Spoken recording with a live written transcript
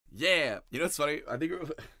Yeah. You know what's funny? I think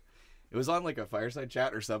it was on like a fireside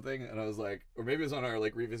chat or something, and I was like, or maybe it was on our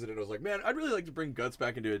like revisited. I was like, man, I'd really like to bring Guts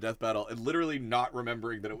back into a death battle, and literally not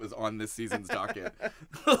remembering that it was on this season's docket.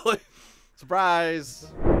 Like, surprise!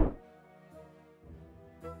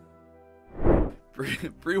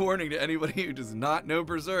 Pre-warning to anybody who does not know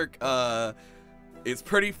Berserk, it's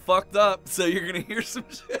pretty fucked up, so you're gonna hear some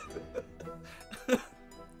shit.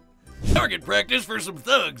 Target practice for some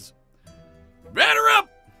thugs. Batter up!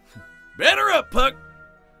 Batter up, Puck!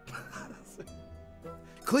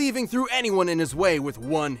 Cleaving through anyone in his way with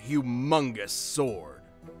one humongous sword.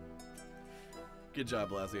 Good job,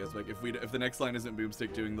 Blasius. Like, if the next line isn't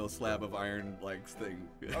Boomstick doing the slab of iron legs thing.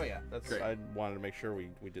 Oh yeah, that's great. I wanted to make sure we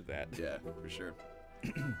did that. Yeah, for sure.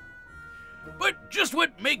 But just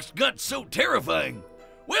what makes Guts so terrifying?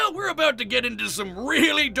 Well, we're about to get into some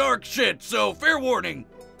really dark shit, so fair warning.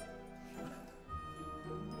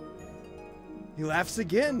 He laughs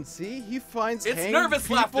again. See, he finds It's hanged nervous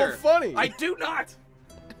people laughter. funny. I do not.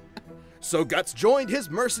 So Guts joined his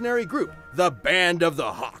mercenary group, the Band of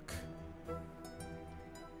the Hawk. Oh,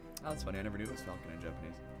 that's funny. I never knew it was Falcon in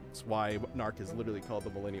Japanese. That's why Narc is literally called the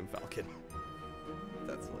Millennium Falcon.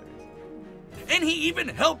 That's hilarious. And he even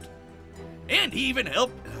helped. And he even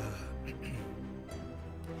helped.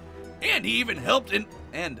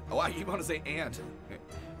 Oh, I keep wanting to say and.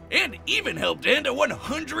 And even helped end a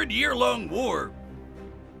 100-year-long war.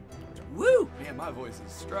 Woo! Man, my voice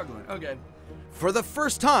is struggling. Okay. For the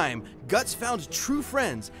first time, Guts found true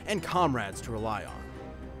friends and comrades to rely on.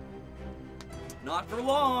 Not for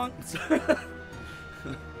long. It's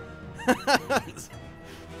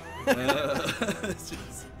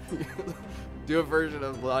just... Do a version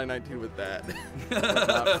of line 19 with that.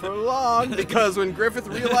 Not for long, because when Griffith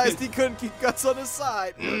realized he couldn't keep Guts on his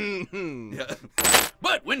side. Yeah.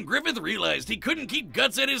 But when Griffith realized he couldn't keep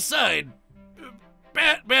Guts at his side,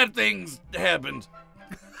 bad things happened.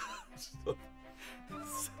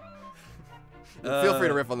 Feel free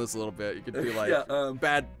to riff on this a little bit. You could be like, yeah,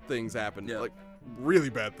 bad things happen. yeah. Like, really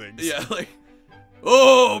bad things. Yeah, like...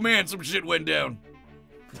 Oh man, some shit went down.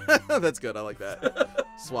 That's good. I like that.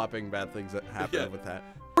 Swapping bad things that happen Yeah. with that.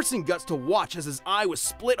 Forcing Guts to watch as his eye was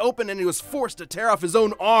split open and he was forced to tear off his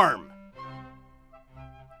own arm.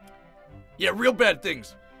 Yeah, real bad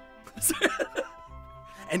things.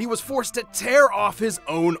 And he was forced to tear off his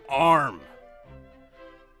own arm.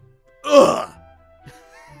 Ugh!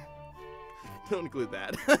 Don't include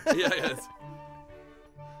that. Yeah, yes.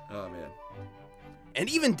 Oh, man. And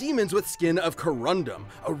even demons with skin of corundum,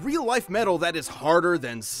 a real-life metal that is harder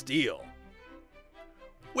than steel.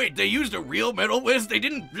 Wait, they used a real metal whiz? They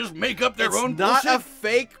didn't just make up their own It's not bullshit? a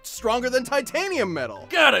fake, stronger than titanium metal.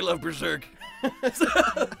 God, I love Berserk. It's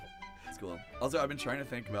cool. Also, I've been trying to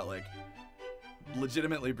think about, like,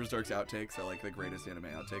 legitimately Berserk's outtakes are, like, the greatest anime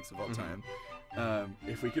outtakes of all time.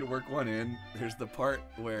 If we could work one in, there's the part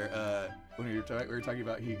where, when we were talking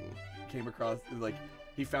about he came across, like,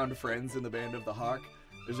 he found friends in the Band of the Hawk.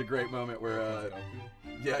 There's a great moment where,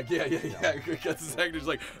 yeah. Guts' his actor's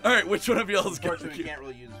like, all right, which one of y'all is going to... Unfortunately, we can't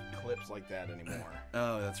really use clips like that anymore.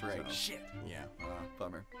 Oh, that's right. So, Shit. Yeah.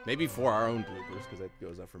 Bummer. Maybe for our own bloopers, because that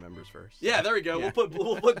goes up for members first. Yeah, there we go. Yeah.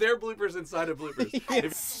 We'll put their bloopers inside of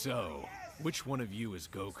bloopers. So, which one of you is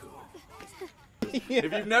Goku? If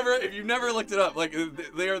you've never looked it up, like,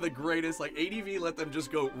 they are the greatest. Like, ADV let them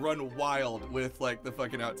just go run wild with, like, the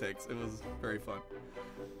fucking outtakes. It was very fun.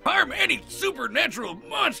 Harm any supernatural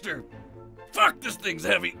monster! Fuck, this thing's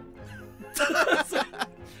heavy.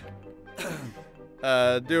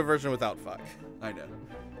 Do a version without fuck. I know.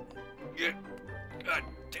 Yeah. God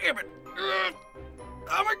damn it.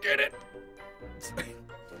 I'ma get it.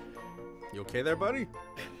 You okay there, buddy?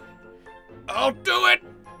 I'll do it.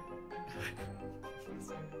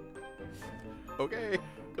 Okay.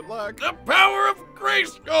 Good luck. The power of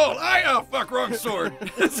Grayskull. Oh, fuck, wrong sword.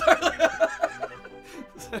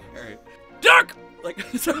 Alright. Duck! Like,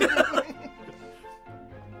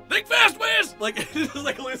 Think fast, Wiz! like, he just,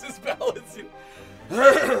 like, loses balance.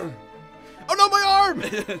 Oh no, my arm!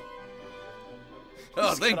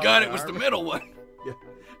 Oh, thank God it was the middle one. Yeah.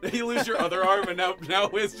 Then you lose your other arm, and now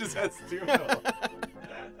Wiz just has two middle.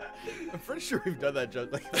 I'm pretty sure we've done that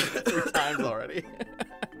joke like 3 times already.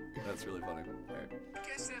 That's really funny. Alright. I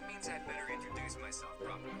guess that means I'd better introduce myself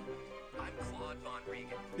properly. I'm Claude Von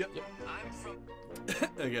Regan. Yep. I'm from...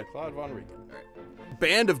 Okay. Claude Von Regan. Alright.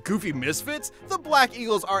 Band of goofy misfits? The Black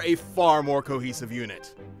Eagles are a far more cohesive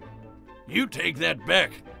unit. You take that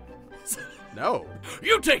back. No.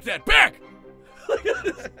 You take that back!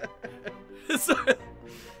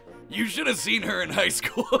 You should have seen her in high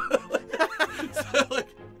school. So, like,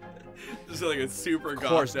 Just like a super Of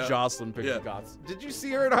course, gothed out. Jocelyn picked Yeah. the goths. Did you see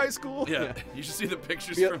her in high school? Yeah, you should see the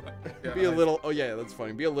pictures Be a, from. Yeah, be a little. Oh yeah, that's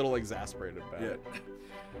funny. Be a little exasperated about Yeah. it.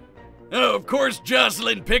 Oh, of course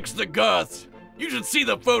Jocelyn picks the goths. You should see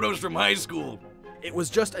the photos from high school. It was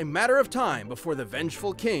just a matter of time before the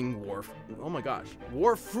vengeful king wore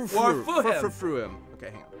through him. Okay,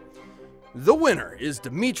 hang on. The winner is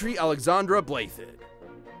Dimitri Alexandra Blathid.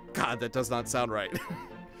 God, that does not sound right.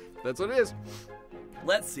 That's what it is.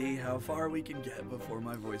 Let's see how far we can get before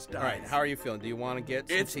my voice dies. All right, how are you feeling? Do you want to get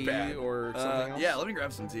some It's tea bad. or something else? Yeah, let me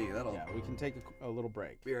grab some tea. That'll Yeah, we can take a little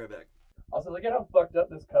break. be right back. Also, look at how fucked up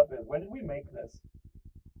this cup is. When did we make this?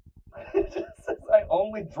 It just says I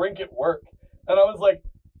only drink at work. And I was like,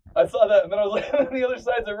 I saw that, and then I was like, on the other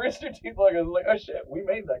side's a Rooster Teeth logo. I was like, oh shit, we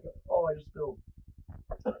made that cup. Oh, I just spilled.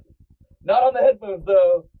 Not on the headphones,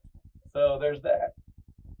 though. So there's that.